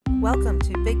Welcome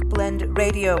to Big Blend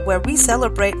Radio, where we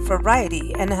celebrate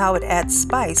variety and how it adds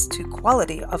spice to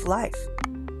quality of life.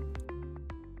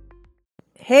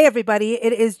 Hey everybody,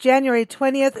 it is January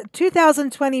 20th,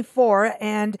 2024,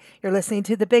 and you're listening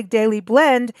to the Big Daily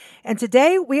Blend, and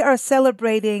today we are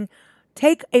celebrating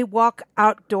Take a Walk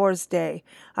Outdoors Day.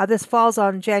 This falls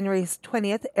on January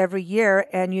 20th every year,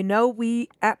 and you know we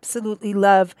absolutely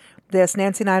love this.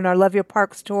 Nancy and I on our Love Your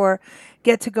Parks tour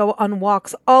get to go on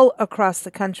walks all across the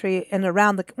country and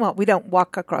around well, we don't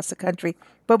walk across the country,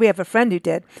 but we have a friend who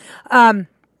did.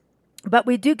 But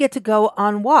we do get to go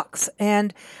on walks.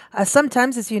 And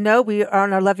sometimes, as you know, we are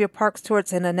on our Love Your Parks tour.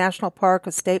 It's in a national park,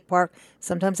 a state park,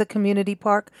 sometimes a community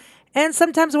park. And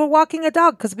sometimes we're walking a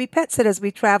dog because we pet sit as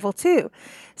we travel too.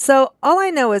 So all I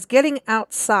know is getting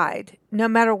outside, no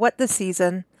matter what the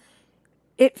season,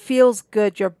 it feels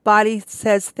good. Your body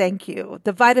says thank you.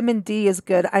 The vitamin D is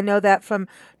good. I know that from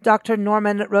Dr.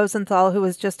 Norman Rosenthal, who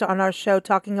was just on our show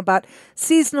talking about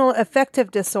seasonal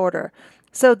affective disorder.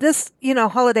 So this,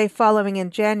 holiday falling in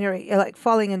January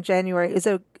is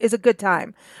a good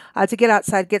time to get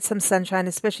outside, get some sunshine,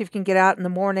 especially if you can get out in the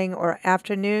morning or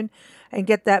afternoon and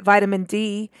get that vitamin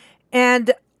D.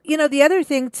 And, the other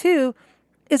thing too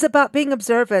is about being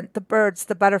observant, the birds,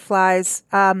 the butterflies.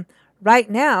 Right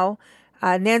now,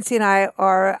 Nancy and I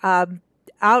are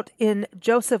out in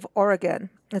Joseph, Oregon.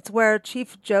 It's where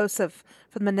Chief Joseph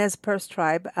from the Nez Perce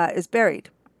tribe is buried,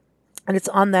 and it's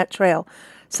on that trail.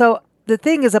 So the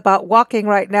thing is about walking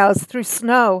right now is through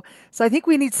snow, so I think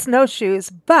we need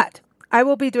snowshoes, but I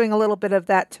will be doing a little bit of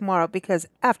that tomorrow because,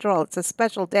 after all, it's a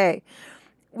special day.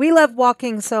 We love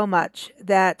walking so much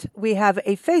that we have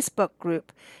a Facebook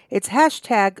group. It's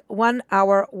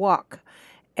 #OneHourWalk.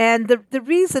 And the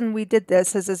reason we did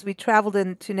this is as we traveled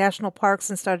into national parks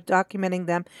and started documenting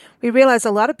them, we realized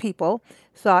a lot of people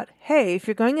thought, hey, if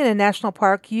you're going in a national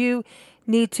park, you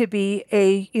need to be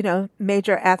a,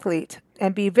 major athlete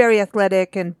and be very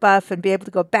athletic and buff and be able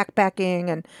to go backpacking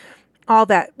and all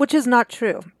that, which is not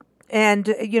true. And,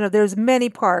 there's many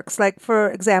parks, like,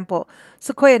 for example,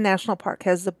 Sequoia National Park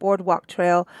has the boardwalk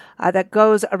trail that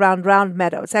goes around Round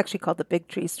Meadow. It's actually called the Big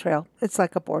Trees Trail. It's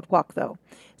like a boardwalk, though.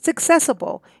 It's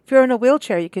accessible. If you're in a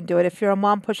wheelchair, you can do it. If you're a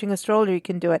mom pushing a stroller, you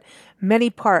can do it.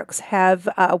 Many parks have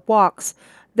walks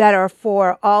that are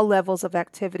for all levels of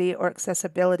activity or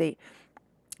accessibility.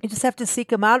 You just have to seek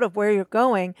them out of where you're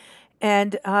going.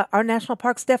 And our national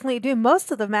parks definitely do.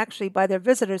 Most of them, actually, by their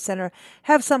visitor center,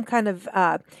 have some kind of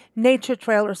nature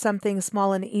trail or something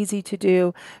small and easy to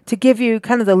do to give you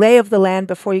kind of the lay of the land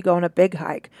before you go on a big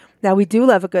hike. Now, we do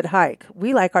love a good hike.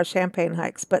 We like our champagne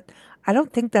hikes, but I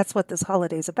don't think that's what this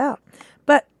holiday is about.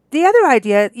 But the other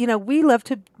idea, we love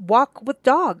to walk with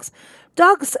dogs.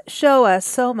 Dogs show us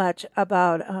so much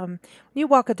about, when you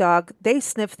walk a dog, they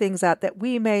sniff things out that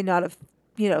we may not have,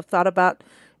 thought about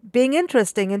being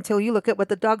interesting until you look at what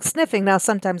the dog's sniffing. Now,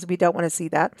 sometimes we don't want to see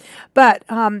that, but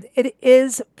it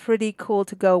is pretty cool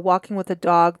to go walking with a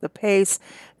dog, the pace,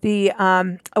 the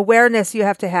awareness you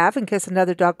have to have in case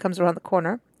another dog comes around the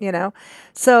corner,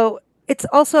 So it's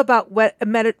also about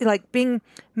being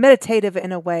meditative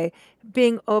in a way,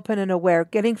 being open and aware,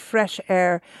 getting fresh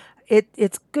air.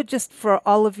 It's good just for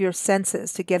all of your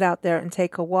senses to get out there and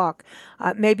take a walk.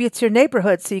 Maybe it's your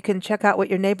neighborhood, so you can check out what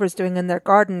your neighbor's doing in their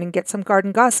garden and get some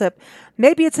garden gossip.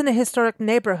 Maybe it's in a historic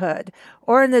neighborhood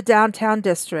or in the downtown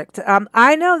district.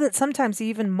 I know that sometimes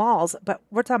even malls, but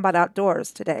we're talking about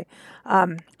outdoors today.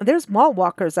 There's mall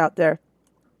walkers out there.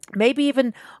 Maybe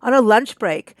even on a lunch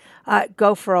break,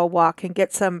 go for a walk and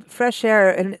get some fresh air,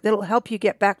 and it'll help you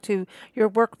get back to your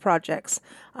work projects.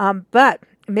 But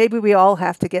maybe we all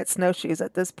have to get snowshoes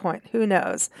at this point. Who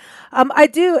knows? I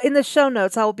do, in the show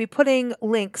notes, I will be putting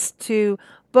links to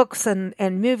books and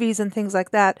movies and things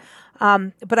like that.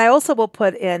 But I also will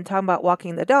put in, talking about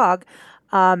walking the dog,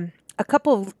 a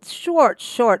couple of short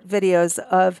videos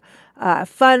of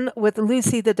fun with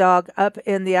Lucy the dog up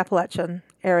in the Appalachian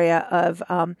area of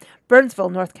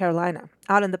Burnsville, North Carolina,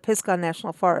 out in the Pisgah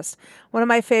National Forest. One of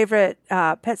my favorite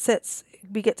pet sits.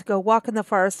 We get to go walk in the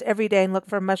forest every day and look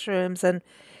for mushrooms. And,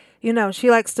 she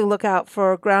likes to look out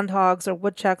for groundhogs or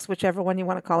woodchucks, whichever one you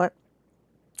want to call it.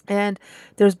 And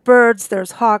there's birds,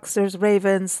 there's hawks, there's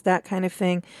ravens, that kind of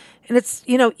thing. And it's,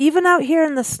 even out here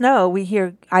in the snow,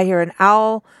 I hear an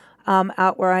owl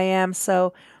out where I am.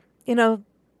 So,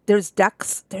 there's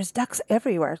ducks. There's ducks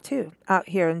everywhere, too, out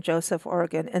here in Joseph,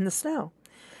 Oregon, in the snow.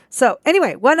 So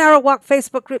anyway, 1 Hour Walk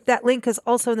Facebook group. That link is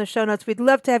also in the show notes. We'd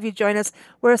love to have you join us.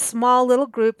 We're a small little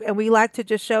group, and we like to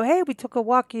just show, hey, we took a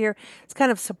walk here. It's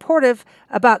kind of supportive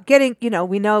about getting,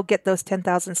 get those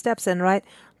 10,000 steps in, right?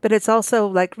 But it's also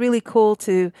really cool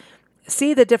to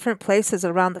see the different places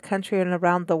around the country and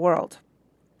around the world.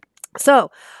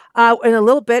 So, in a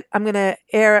little bit, I'm going to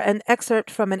air an excerpt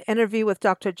from an interview with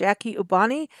Dr. Jackie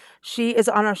Ubani. She is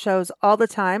on our shows all the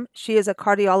time. She is a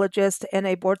cardiologist and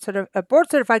a board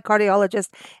certified cardiologist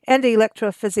and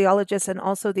electrophysiologist, and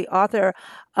also the author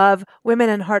of Women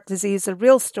and Heart Disease: A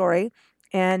Real Story.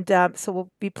 And so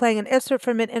we'll be playing an excerpt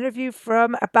from an interview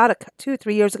from about 2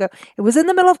 3 years ago. It was in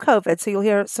the middle of COVID, so you'll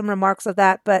hear some remarks of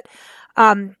that. But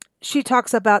she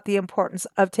talks about the importance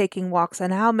of taking walks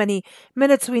and how many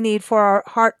minutes we need for our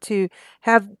heart to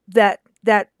have that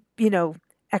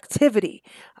activity,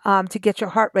 to get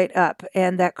your heart rate up,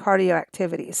 and that cardio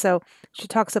activity. So she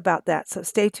talks about that. So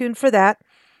stay tuned for that.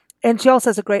 And she also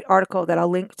has a great article that I'll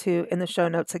link to in the show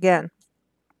notes again.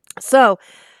 So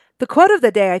the quote of the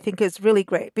day, I think, is really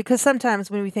great, because sometimes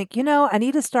when we think, I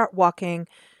need to start walking,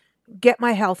 get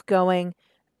my health going,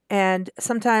 and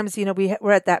sometimes,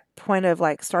 we're at that point of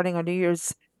like starting our New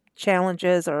Year's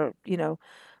challenges, or,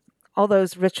 all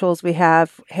those rituals we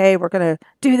have. Hey, we're going to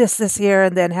do this year.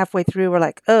 And then halfway through, we're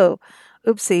like, oh,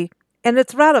 oopsie. And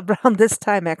it's right around this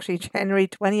time, actually, January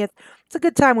 20th. It's a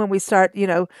good time when we start,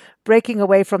 breaking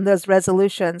away from those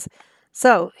resolutions.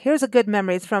 So here's a good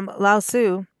memory. It's from Lao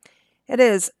Tzu. It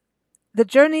is: the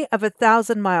journey of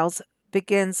 1,000 miles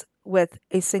begins with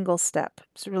a single step.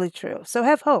 It's really true. So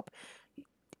have hope.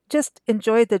 Just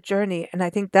enjoy the journey. And I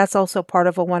think that's also part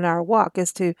of a 1 hour walk,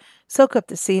 is to soak up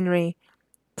the scenery,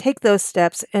 take those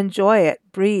steps, enjoy it,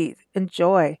 breathe,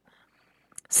 enjoy.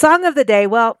 Song of the day.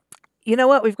 Well, you know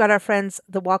what? We've got our friends,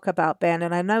 the Walkabout Band,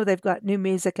 and I know they've got new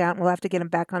music out, and we'll have to get them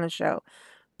back on a show.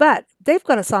 But they've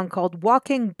got a song called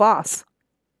Walking Boss.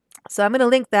 So I'm going to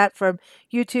link that from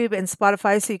YouTube and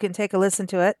Spotify so you can take a listen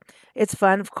to it. It's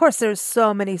fun. Of course, there's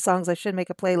so many songs. I should make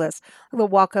a playlist. The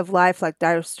Walk of Life, like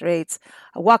Dire Straits,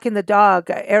 Walking the Dog,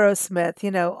 Aerosmith,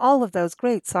 all of those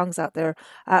great songs out there.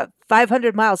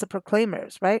 500 Miles of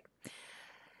Proclaimers, right?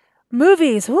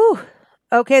 Movies, whoo.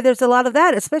 Okay, there's a lot of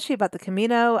that, especially about the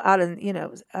Camino out in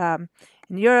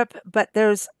Europe. But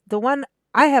there's the one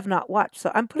I have not watched,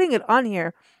 so I'm putting it on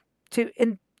here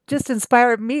just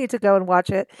inspired me to go and watch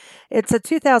it. It's a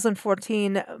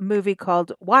 2014 movie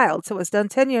called Wild. So it was done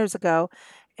 10 years ago.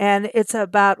 And it's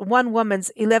about one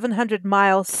woman's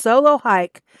 1,100-mile solo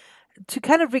hike to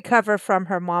kind of recover from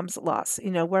her mom's loss.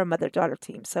 We're a mother daughter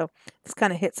team. So this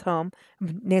kind of hits home.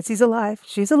 Nancy's alive.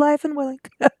 She's alive and willing.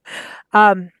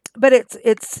 But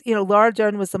Laura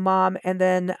Dern was the mom. And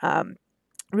then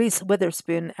Reese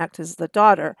Witherspoon acts as the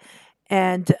daughter.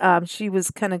 And she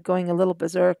was kind of going a little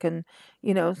berserk, and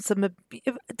some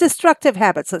destructive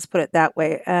habits, let's put it that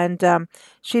way. And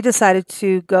she decided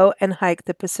to go and hike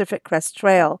the Pacific Crest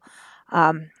Trail,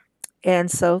 and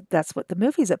so that's what the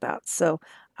movie's about. So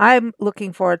I'm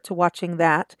looking forward to watching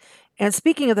that. And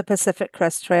speaking of the Pacific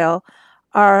Crest Trail,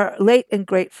 our late and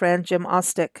great friend Jim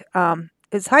Ostick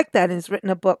has hiked that and has written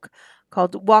a book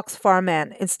called Walks Far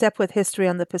Man, In Step with History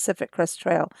on the Pacific Crest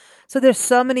Trail. So there's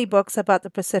so many books about the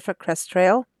Pacific Crest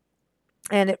Trail,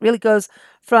 and it really goes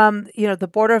from, the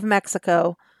border of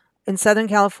Mexico in Southern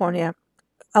California,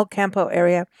 El Campo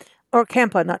area, or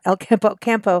Campo, not El Campo,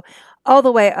 Campo, all the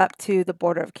way up to the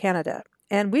border of Canada.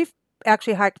 And we've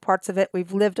actually hiked parts of it.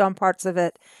 We've lived on parts of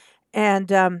it. And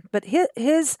but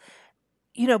his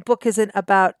book isn't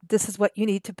about this is what you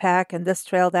need to pack and this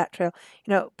trail, that trail,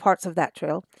 parts of that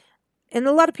trail. And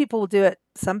a lot of people will do it.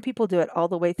 Some people do it all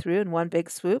the way through in one big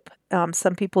swoop.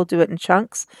 Some people do it in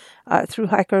chunks through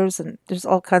hikers, and there's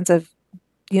all kinds of,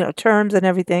 terms and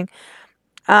everything.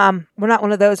 We're not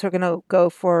one of those who are going to go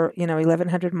for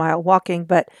 1,100-mile walking,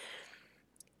 but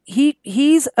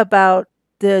he's about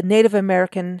the Native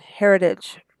American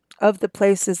heritage of the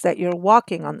places that you're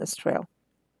walking on this trail.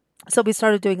 So we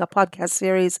started doing a podcast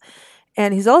series,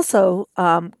 and he's also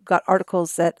got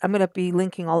articles that I'm going to be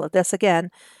linking all of this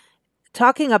again,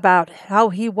 talking about how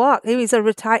he walked. He was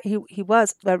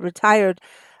a retired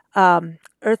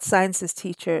earth sciences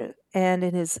teacher, and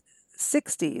in his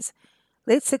 60s,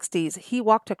 late 60s, he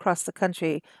walked across the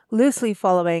country loosely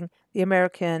following the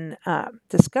American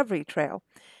Discovery Trail.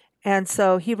 And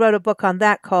so he wrote a book on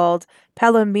that called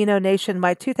Palomino Nation,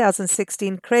 My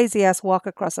 2016 Crazy Ass Walk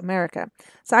Across America.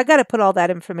 So I got to put all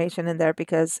that information in there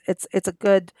because it's a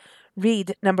good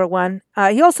read, number one.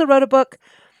 He also wrote a book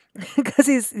because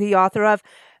he's the author of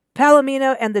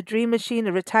Palomino and the Dream Machine,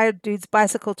 a retired dude's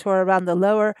bicycle tour around the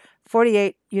lower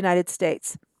 48 United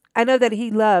States. I know that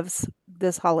he loves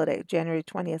this holiday, January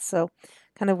 20th, so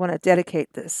kind of want to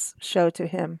dedicate this show to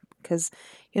him because,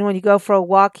 when you go for a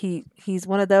walk, he's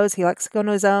one of those. He likes to go on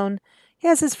his own. He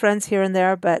has his friends here and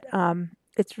there, but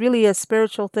it's really a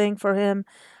spiritual thing for him.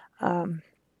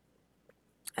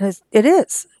 And it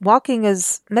is. Walking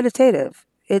is meditative.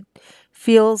 It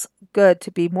feels good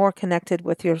to be more connected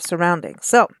with your surroundings.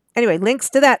 So, anyway, links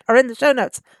to that are in the show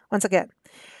notes once again.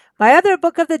 My other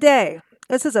book of the day,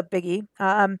 this is a biggie,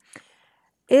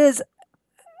 is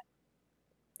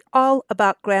all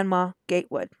about Grandma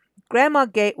Gatewood. Grandma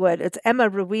Gatewood, it's Emma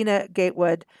Rowena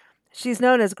Gatewood. She's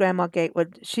known as Grandma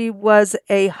Gatewood. She was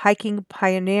a hiking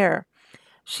pioneer.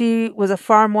 She was a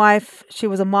farm wife. She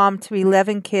was a mom to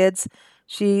 11 kids.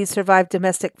 She survived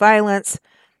domestic violence.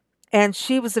 And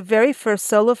she was the very first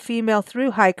solo female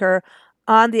through hiker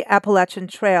on the Appalachian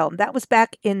Trail. That was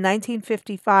back in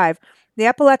 1955. The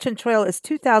Appalachian Trail is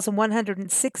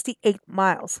 2,168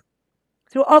 miles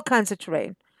through all kinds of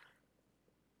terrain.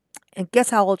 And guess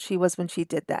how old she was when she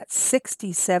did that?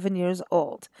 67 years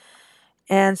old.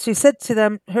 And she said to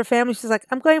them, her family, she's like,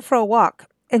 I'm going for a walk.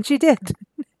 And she did,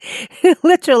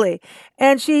 literally.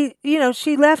 And she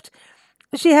left.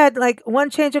 She had like one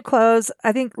change of clothes,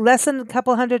 I think less than a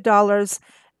couple $100.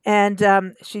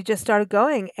 And she just started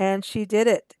going and she did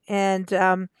it.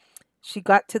 And she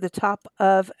got to the top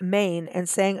of Maine and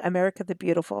sang America the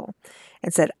Beautiful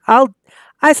and said,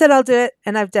 I said, I'll do it.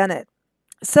 And I've done it.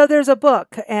 So there's a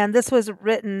book, and this was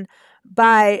written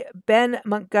by Ben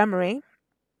Montgomery.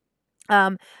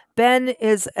 Um, Ben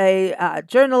is a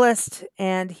journalist,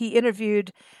 and he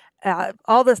interviewed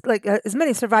all this, like as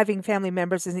many surviving family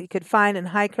members as he could find, and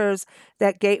hikers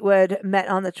that Gatewood met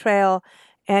on the trail.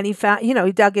 And he found,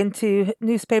 he dug into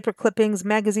newspaper clippings,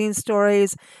 magazine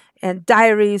stories, and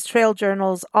diaries, trail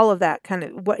journals, all of that kind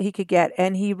of what he could get.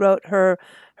 And he wrote her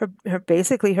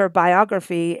basically her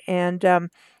biography. And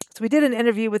so we did an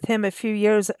interview with him a few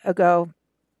years ago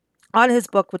on his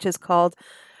book, which is called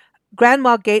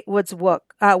Grandma Gatewood's Walk.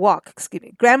 Excuse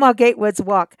me, Grandma Gatewood's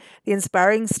Walk: The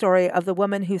Inspiring Story of the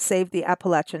Woman Who Saved the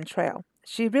Appalachian Trail.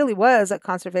 She really was a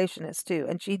conservationist too,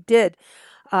 and she did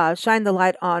shine the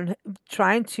light on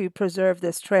trying to preserve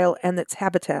this trail and its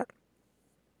habitat.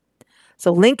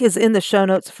 So, link is in the show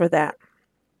notes for that.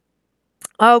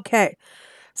 Okay,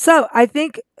 so I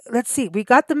think let's see. We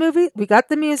got the movie, we got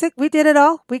the music, we did it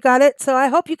all. We got it. So I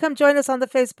hope you come join us on the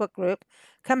Facebook group.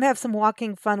 Come have some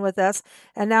walking fun with us.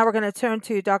 And now we're going to turn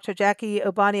to Dr. Jackie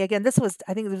Obani again.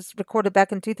 I think it was recorded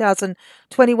back in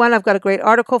 2021. I've got a great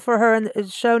article for her in the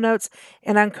show notes.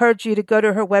 And I encourage you to go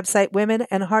to her website,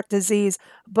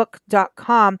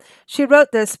 womenandheartdiseasebook.com. She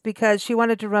wrote this because she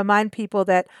wanted to remind people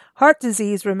that heart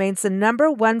disease remains the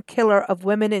number one killer of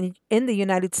women in the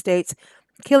United States,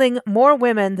 killing more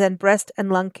women than breast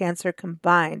and lung cancer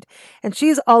combined. And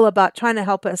she's all about trying to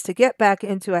help us to get back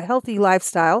into a healthy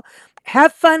lifestyle.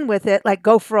 Have fun with it, like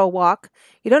go for a walk.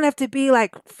 You don't have to be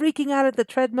like freaking out at the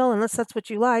treadmill unless that's what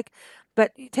you like.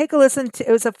 But take a listen to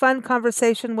it was a fun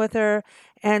conversation with her.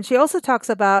 And she also talks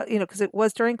about, because it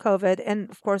was during COVID,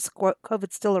 and of course,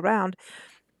 COVID's still around,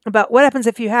 about what happens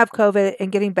if you have COVID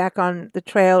and getting back on the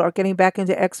trail or getting back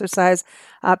into exercise,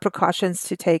 precautions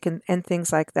to take, and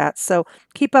things like that. So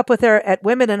keep up with her at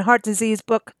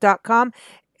womenandheartdiseasebook.com.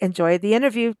 Enjoy the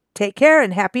interview. Take care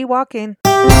and happy walking.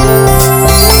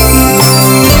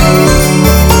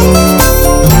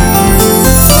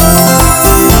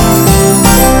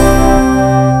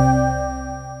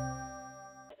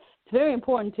 It's very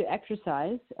important to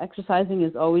exercise. Exercising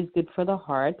is always good for the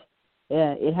heart.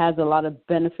 It has a lot of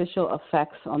beneficial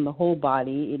effects on the whole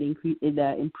body. It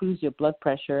improves your blood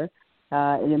pressure.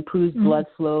 It improves blood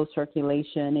flow,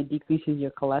 circulation. It decreases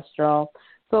your cholesterol.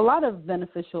 So a lot of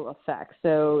beneficial effects.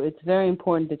 So it's very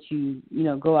important that you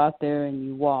go out there and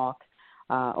you walk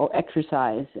or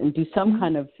exercise and do some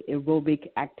kind of aerobic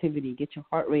activity. Get your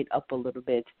heart rate up a little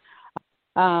bit.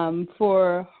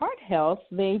 For heart health,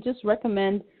 they just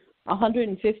recommend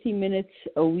 150 minutes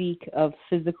a week of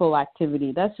physical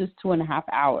activity. That's just 2.5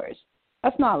 hours.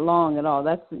 That's not long at all.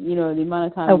 That's, the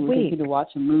amount of time it would take you to watch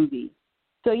a movie.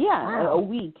 So, yeah, a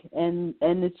week. And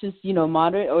it's just,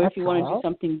 moderate. Or if you want to do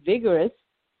something vigorous,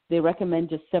 they recommend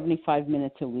just 75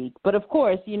 minutes a week. But, of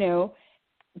course,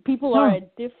 people are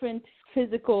at different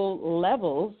physical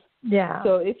levels. Yeah.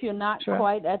 So if you're not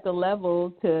quite at the level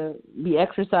to be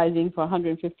exercising for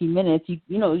 150 minutes,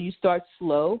 you start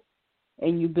slow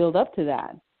and you build up to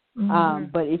that.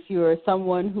 But if you're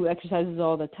someone who exercises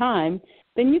all the time,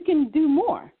 then you can do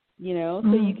more, so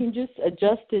you can just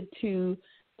adjust it to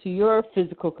your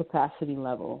physical capacity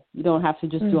level. You don't have to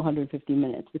just do 150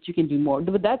 minutes, but you can do more.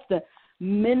 But that's the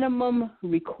minimum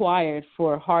required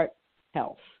for heart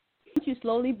health. Once you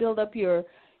slowly build up your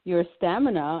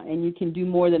stamina and you can do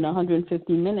more than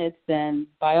 150 minutes, then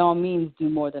by all means do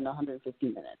more than 150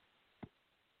 minutes.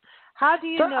 How do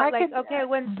you know,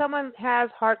 when someone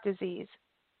has heart disease,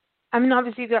 I mean,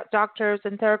 obviously you've got doctors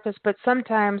and therapists, but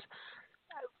sometimes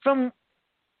from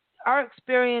our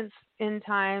experience in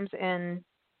times and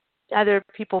other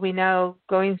people we know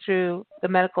going through the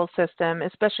medical system,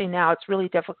 especially now, it's really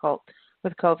difficult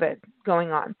with COVID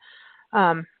going on.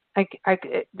 Um, I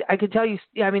could tell you,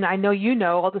 I mean, I know you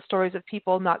know all the stories of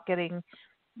people not getting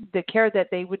the care that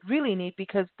they would really need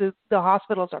because the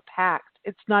hospitals are packed.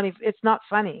 It's not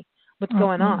funny what's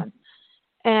going on.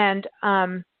 And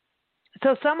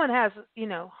so someone has,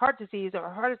 heart disease or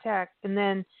a heart attack and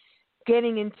then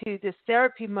getting into this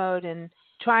therapy mode and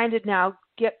trying to now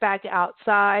get back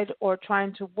outside or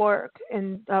trying to work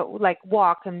and like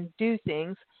walk and do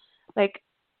things. Like,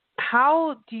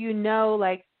 how do you know,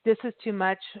 like, this is too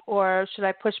much or should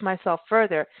I push myself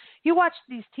further? You watch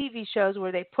these TV shows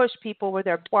where they push people where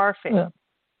they're barfing.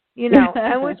 Yeah.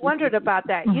 I always wondered about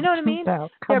that. You know what I mean? They're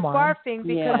barfing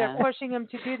because they're pushing them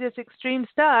to do this extreme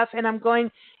stuff. And I'm going,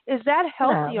 is that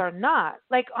healthy or not?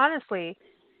 Like, honestly,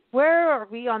 where are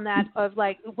we on that of,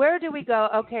 like, where do we go?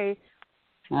 Okay.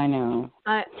 I know.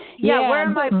 Where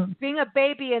am I being a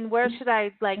baby and where should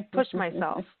I, like, push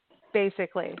myself?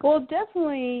 Basically. Well,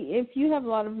 definitely, if you have a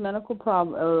lot of medical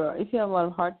problems, or if you have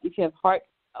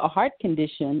a heart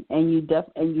condition, and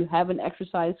you haven't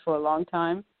exercised for a long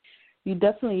time, you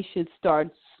definitely should start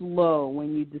slow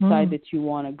when you decide that you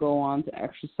want to go on to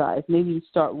exercise. Maybe you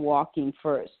start walking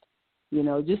first.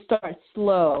 Just start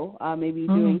slow. Maybe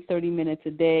doing 30 minutes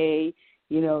a day.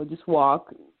 Just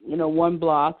walk. 1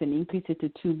 block and increase it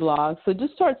to 2 blocks. So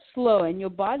just start slow, and your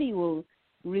body will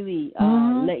really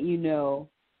let you know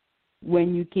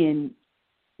when you can,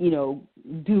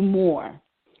 do more,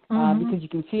 because you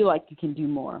can feel like you can do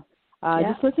more.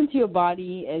 Just listen to your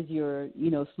body as you're,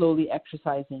 slowly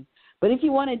exercising. But if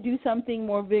you want to do something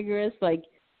more vigorous, like,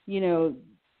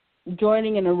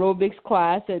 joining an aerobics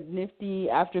class at Nifty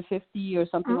After 50 or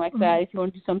something like that, if you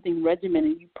want to do something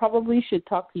regimented, you probably should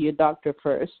talk to your doctor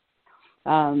first,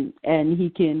 and he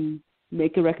can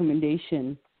make a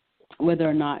recommendation whether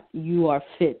or not you are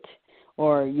fit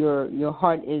or your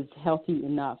heart is healthy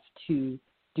enough to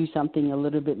do something a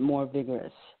little bit more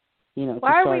vigorous,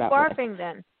 Why are we barfing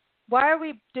then? Why are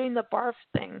we doing the barf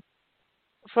thing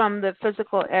from the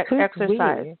physical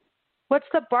exercise? What's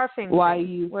the barfing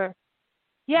thing?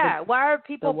 Why are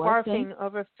people barfing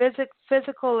over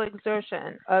physical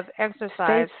exertion of exercise?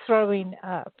 They're throwing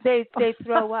up. They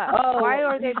throw up. Why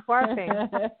are they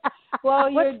barfing? Well,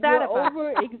 you're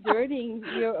overexerting.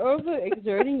 You're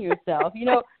overexerting yourself.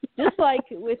 Just like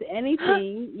with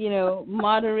anything,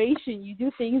 moderation. You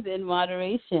do things in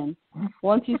moderation.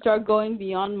 Once you start going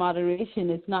beyond moderation,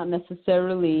 it's not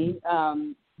necessarily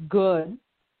good.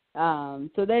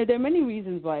 So there are many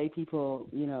reasons why people,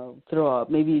 throw up.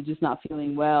 Maybe you're just not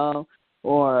feeling well,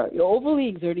 or you're overly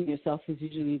exerting yourself is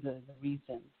usually the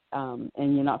reason.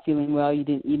 And you're not feeling well, you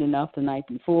didn't eat enough the night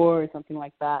before or something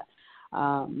like that.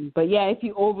 But if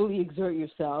you overly exert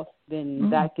yourself, then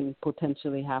that can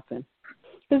potentially happen.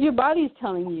 Because your body is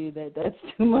telling you that that's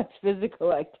too much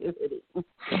physical activity.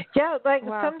 Yeah,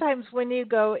 sometimes when you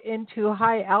go into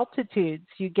high altitudes,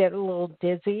 you get a little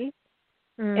dizzy.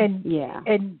 And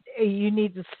you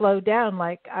need to slow down.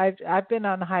 Like I've been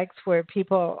on hikes where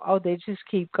people, they just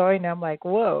keep going. I'm like,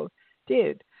 whoa,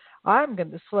 dude, I'm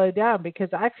going to slow down because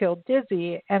I feel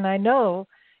dizzy, and I know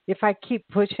if I keep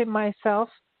pushing myself,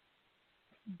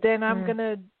 then I'm going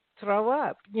to throw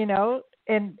up,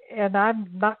 and I'm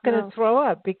not going to throw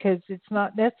up because it's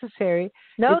not necessary.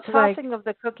 No tossing of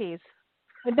the cookies.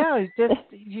 No, just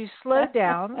you slow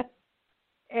down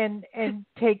and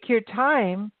take your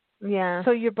time. Yeah.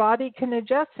 So your body can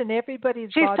adjust, and everybody's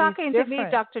She's body's talking different. to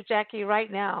me, Dr. Jackie,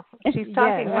 right now. She's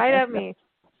talking right at me.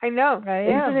 I know.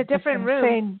 It's in a different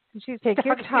room. She's take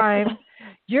your time.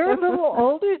 You're a little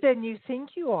older than you think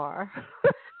you are.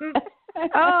 See,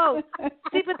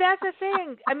 but that's the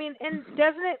thing. I mean, and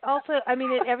doesn't it also? I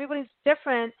mean, everybody's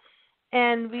different,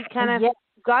 and we kind of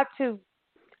got to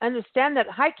understand that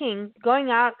going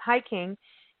out hiking,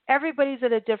 everybody's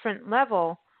at a different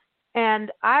level.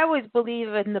 And I always believe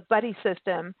in the buddy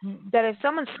system, that if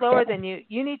someone's slower than you,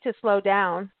 you need to slow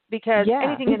down because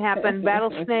anything can happen,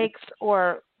 rattlesnakes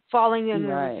or falling in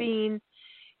a ravine,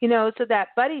 so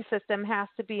that buddy system has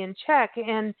to be in check.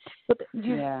 And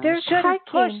there's hiking,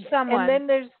 push someone. And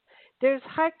then there's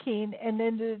hiking, and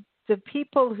then the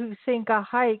people who think a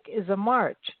hike is a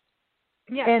march.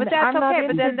 Yeah, and but that's I'm okay. Not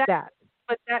but into then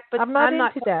but I'm not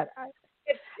into that.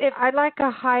 If I like a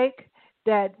hike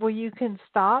where you can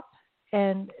stop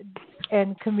and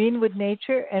commune with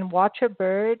nature and watch a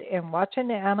bird and watch an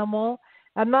animal.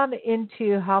 I'm not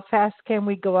into how fast can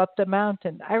we go up the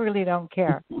mountain. I really don't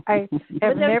care. I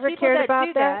have never cared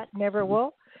about that. Never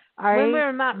will. I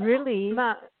really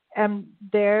am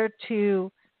there to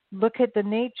look at the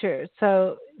nature.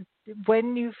 So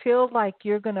when you feel like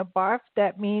you're going to barf,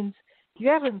 that means you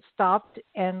haven't stopped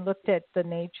and looked at the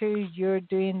nature. You're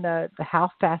doing the how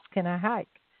fast can I hike?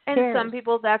 And some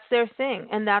people, that's their thing,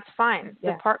 and that's fine.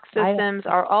 Yeah. The park systems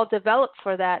are all developed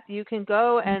for that. You can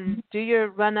go and do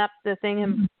your run up the thing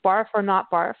and barf or not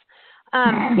barf,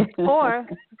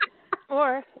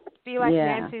 or be like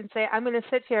Nancy and say, I'm going to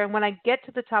sit here, and when I get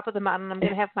to the top of the mountain, I'm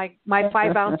going to have my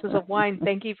 5 ounces of wine.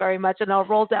 Thank you very much, and I'll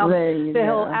roll down the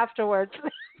hill afterwards.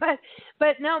 but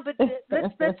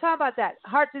let's talk about that.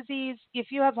 Heart disease.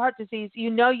 If you have heart disease, you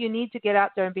need to get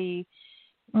out there and be.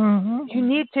 You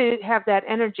need to have that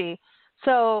energy.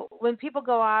 So when people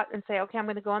go out and say, okay, I'm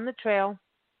going to go on the trail,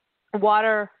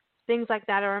 water, things like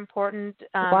that are important.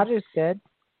 Water's good.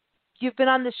 You've been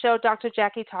on the show, Dr.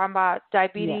 Jackie, talking about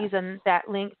diabetes and that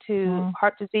link to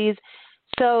heart disease.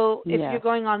 So if you're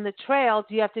going on the trail,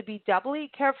 do you have to be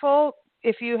doubly careful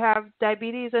if you have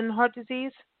diabetes and heart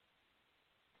disease?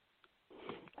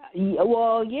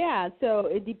 Well, yeah, so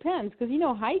it depends because,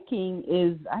 hiking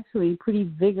is actually pretty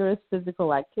vigorous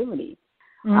physical activity.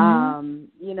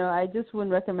 I just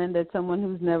wouldn't recommend that someone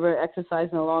who's never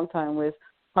exercised in a long time with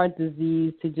heart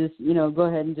disease to just, go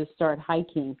ahead and just start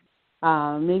hiking.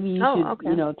 Maybe you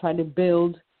should, try to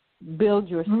build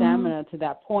your stamina to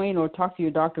that point, or talk to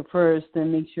your doctor first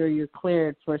and make sure you're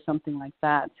cleared for something like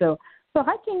that. So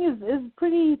hiking is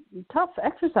pretty tough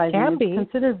exercising. It's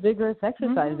considered vigorous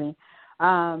exercising.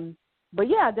 But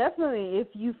yeah, definitely, if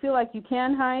you feel like you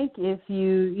can hike, if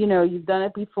you've done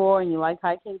it before and you like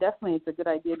hiking, definitely it's a good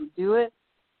idea to do it,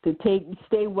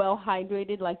 stay well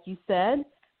hydrated, like you said,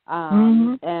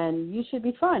 and you should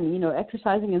be fine.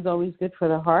 Exercising is always good for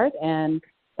the heart, and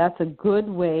that's a good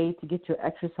way to get your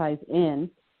exercise in,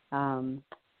 to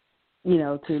meet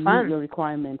your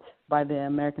requirements by the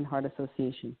American Heart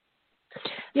Association.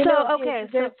 There's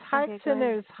hikes and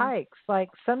there's hikes. Like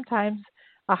sometimes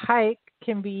a hike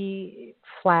can be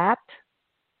flat,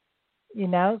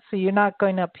 so you're not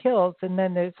going up hills, and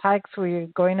then there's hikes where you're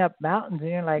going up mountains,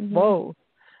 and you're like, whoa,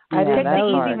 I didn't know. Take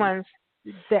the easy ones.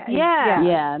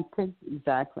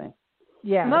 Exactly.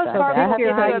 Yeah, most parks I have to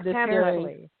tell you the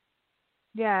story.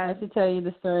 I have to tell you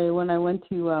the story. When I went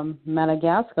to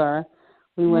Madagascar,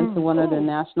 we went to one of the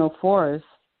national forests.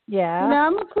 Yeah.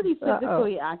 I'm a pretty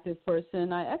physically active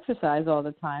person. I exercise all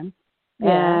the time.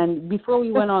 Yeah. And before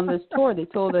we went on this tour, they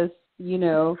told us,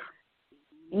 there's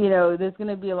going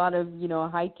to be a lot of,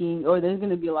 hiking, or there's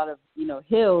going to be a lot of,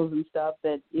 hills and stuff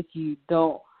that if you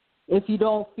don't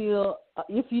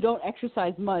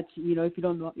exercise much, if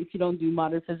you don't do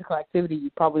moderate physical activity, you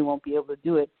probably won't be able to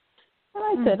do it. And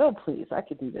I said, oh, please, I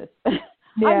could do this. I'm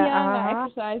young, I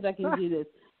exercise, I can do this.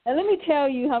 And let me tell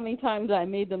you how many times I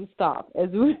made them stop as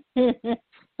we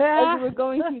were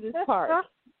going through this park.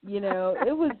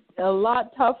 It was a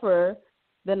lot tougher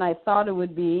than I thought it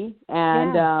would be.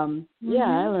 And,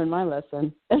 I learned my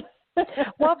lesson.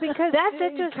 Well, because that's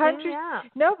interesting.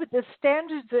 No, but the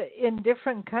standards in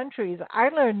different countries, I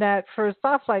learned that first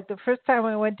off. Like the first time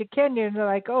I went to Kenya, and they're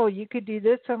like, "Oh, you could do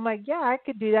this." I'm like, "Yeah, I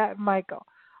could do that." And Michael,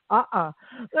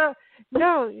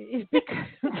 no, it's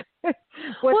because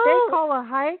what they call a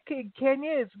hike in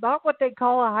Kenya is not what they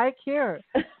call a hike here.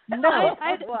 No,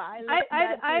 I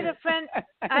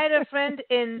had a friend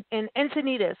in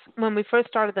Encinitas when we first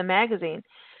started the magazine.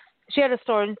 She had a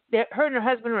store, and her and her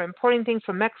husband were importing things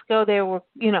from Mexico. They were,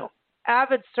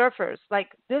 avid surfers.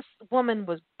 Like, this woman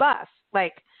was buff.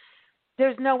 Like,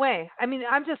 there's no way. I mean,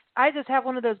 I just have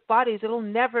one of those bodies. It'll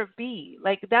never be.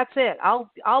 Like, that's it. I'll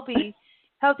be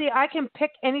healthy. I can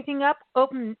pick anything up,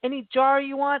 open any jar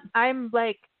you want. I'm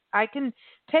like, I can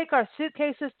take our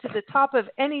suitcases to the top of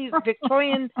any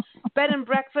Victorian bed and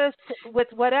breakfast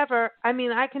with whatever. I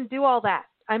mean, I can do all that.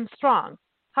 I'm strong.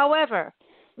 However,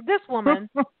 this woman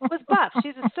was buff.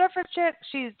 She's a surfer chick.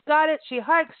 She's got it. She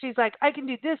hikes. She's like, I can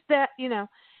do this, that,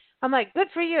 I'm like, good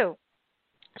for you.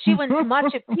 She went to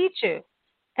Machu Picchu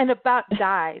and about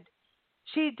died.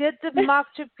 She did the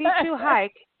Machu Picchu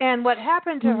hike, and what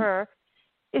happened to her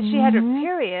is she had her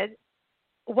period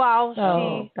while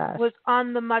she was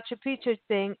on the Machu Picchu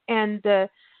thing and the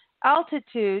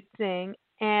altitude thing,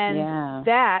 and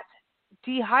that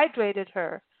dehydrated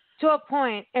her to a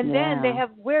point. And then they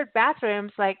have weird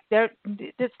bathrooms, like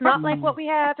it's not like what we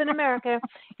have in America.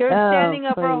 You're standing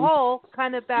over a hole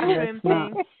kind of bathroom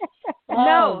thing.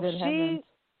 No,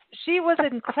 she was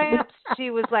in cramps. She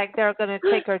was like, they're going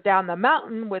to take her down the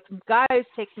mountain with guys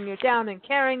taking her down and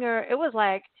carrying her. It was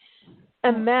like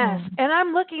a mess. And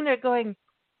I'm looking there going,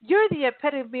 you're the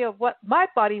epitome of what my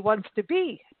body wants to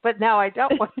be, but now I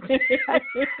don't want to do that.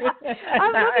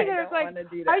 I'm looking there going,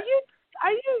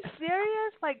 are you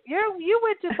serious? Like you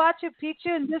went to Machu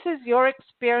Picchu and this is your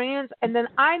experience, and then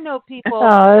I know people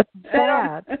it's that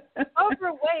are sad.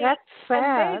 overweight That's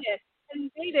sad.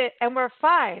 and made it, and we're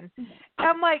fine. And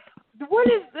I'm like, what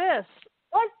is this?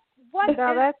 What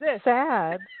No, is that's this?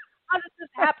 sad. How does this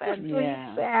happen?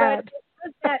 Yeah. Sad.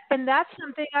 And that's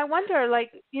something I wonder.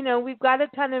 Like, we've got to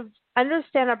kind of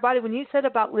understand our body. When you said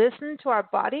about listening to our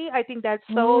body, I think that's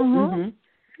so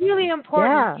really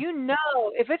important. Yeah.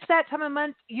 If it's that time of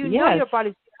month, know your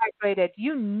body's dehydrated.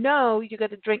 You got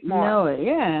to drink more.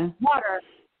 Water.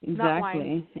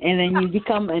 Exactly. And then you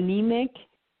become anemic,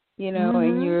 and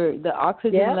the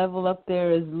oxygen level up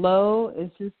there is low.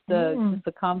 It's just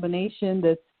a combination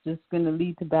that's just going to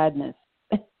lead to badness.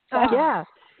 Yeah.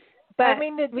 But I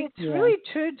mean, it's really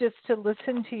true just to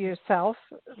listen to yourself.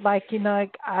 Like,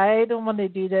 I don't want to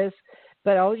do this,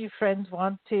 but all your friends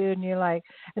want to, and they're like,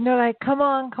 come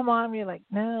on. You're like,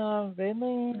 no,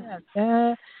 really?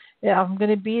 Yeah, I'm going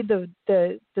to be the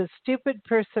stupid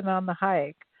person on the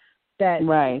hike that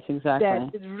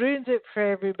ruins it for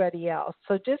everybody else.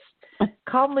 So just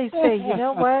calmly say, you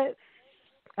know what?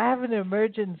 I have an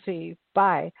emergency.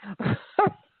 Bye.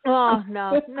 Oh,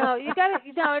 no, you got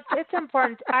to, it's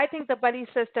important. I think the buddy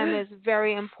system is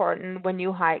very important when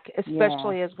you hike,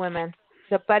 especially as women.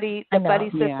 The buddy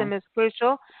system is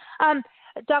crucial.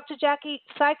 Dr. Jackie,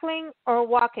 cycling or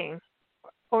walking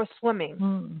or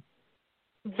swimming?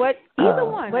 Either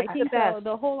one. I think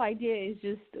the whole idea is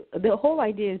just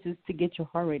to get your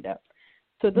heart rate up.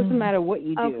 So it doesn't matter what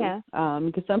you do. Okay.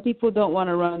 Because some people don't want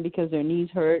to run because their knees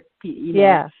hurt,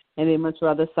 and they much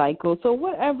rather cycle. So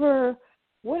whatever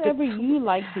you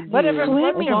like to do, as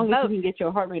long as you can get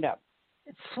your heart rate up.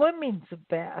 Swimming's the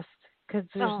best because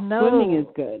there's swimming is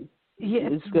good. Yeah,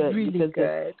 it's good really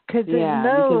good because there's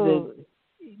no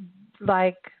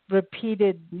like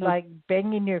repeated like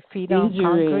banging your feet on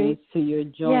concrete to your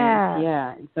joints.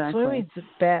 Yeah, exactly. Swimming's the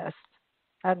best.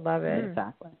 I love it.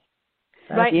 Exactly.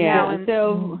 Right now, and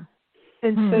so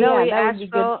that would be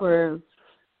good for.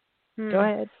 Go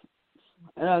ahead.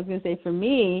 And I was going to say for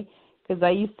me, because I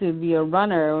used to be a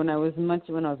runner when I was much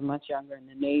younger in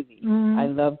the Navy. I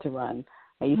loved to run.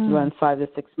 I used to run 5 to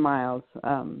 6 miles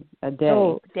a day.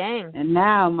 Oh, dang! And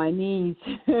now my knees,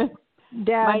 knees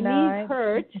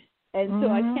hurt, and so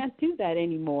I can't do that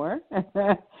anymore.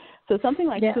 So something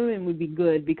like swimming would be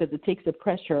good because it takes the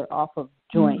pressure off of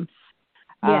joints.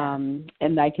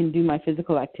 And I can do my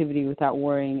physical activity without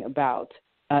worrying about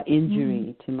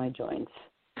injury to my joints.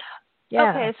 Yeah.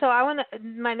 Okay, so I want to.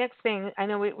 My next thing. I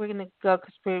know we're going to go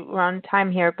because we're on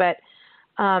time here, but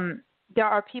there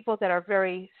are people that are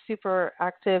very super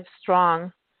active,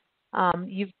 strong.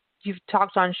 You've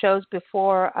talked on shows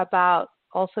before about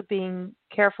also being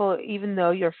careful, even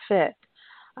though you're fit.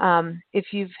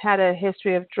 If you've had a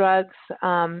history of drugs,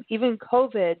 even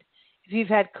COVID. If you've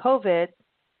had COVID.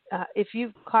 If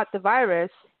you've caught the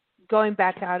virus, going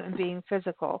back out and being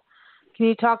physical. Can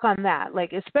you talk on that?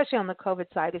 Like, especially on the COVID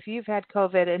side, if you've had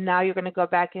COVID and now you're going to go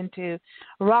back into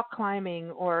rock climbing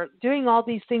or doing all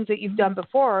these things that you've done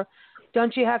before,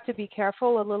 don't you have to be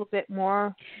careful a little bit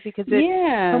more? Because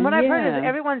from what I've heard is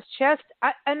everyone's chest,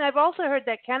 and I've also heard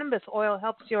that cannabis oil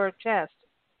helps your chest.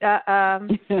 Uh-oh.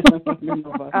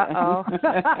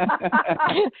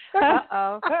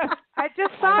 I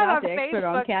just saw it on Facebook.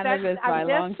 On cannabis I'm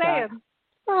just saying.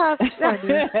 Oh, that's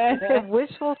funny.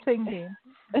 Wishful thinking.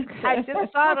 I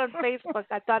just saw it on Facebook.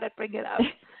 I thought I'd bring it up.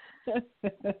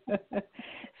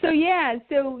 So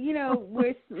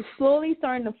we're slowly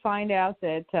starting to find out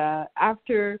that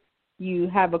after you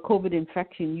have a COVID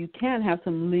infection, you can have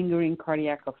some lingering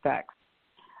cardiac effects.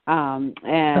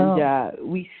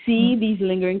 We see these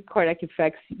lingering cardiac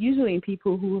effects usually in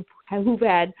people who've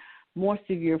had more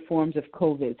severe forms of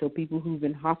COVID. So people who've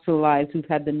been hospitalized, who've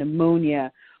had the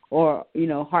pneumonia or,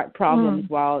 heart problems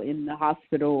while in the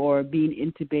hospital or being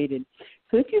intubated.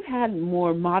 So if you've had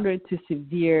more moderate to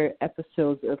severe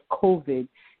episodes of COVID,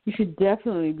 you should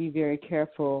definitely be very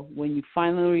careful when you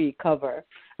finally recover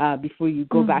before you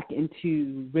go back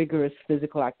into rigorous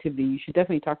physical activity. You should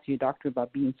definitely talk to your doctor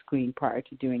about being screened prior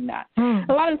to doing that.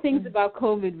 A lot of things about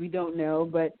COVID we don't know,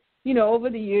 but, over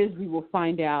the years we will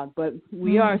find out. But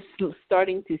we are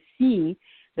starting to see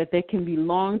that there can be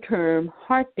long-term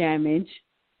heart damage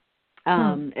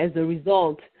as a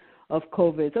result of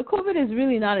COVID. So COVID is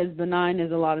really not as benign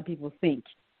as a lot of people think.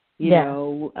 You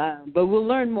know, but we'll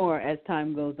learn more as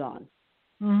time goes on.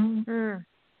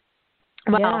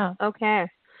 Wow. Okay.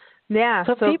 Yeah.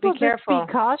 So people be careful. Just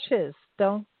be cautious.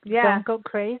 Don't go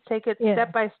crazy. Take it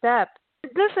step by step.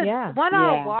 Listen, 1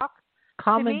 hour walk.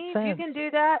 Common to me, sense. If you can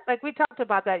do that, like we talked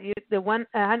about that,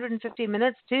 150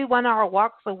 minutes, 2 1 hour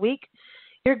walks a week.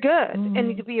 you're good. And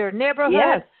it could be your neighborhood.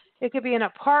 Yes. It could be in a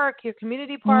park, your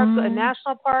community park, a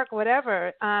national park,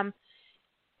 whatever.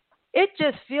 It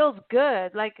just feels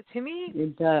good. Like, to me,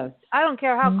 it does. I don't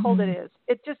care how cold it is.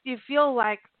 It just, you feel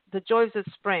like the joys of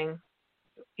spring.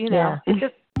 You know, it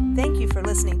just. Thank you for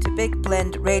listening to Big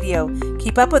Blend Radio.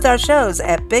 Keep up with our shows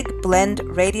at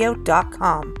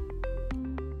bigblendradio.com.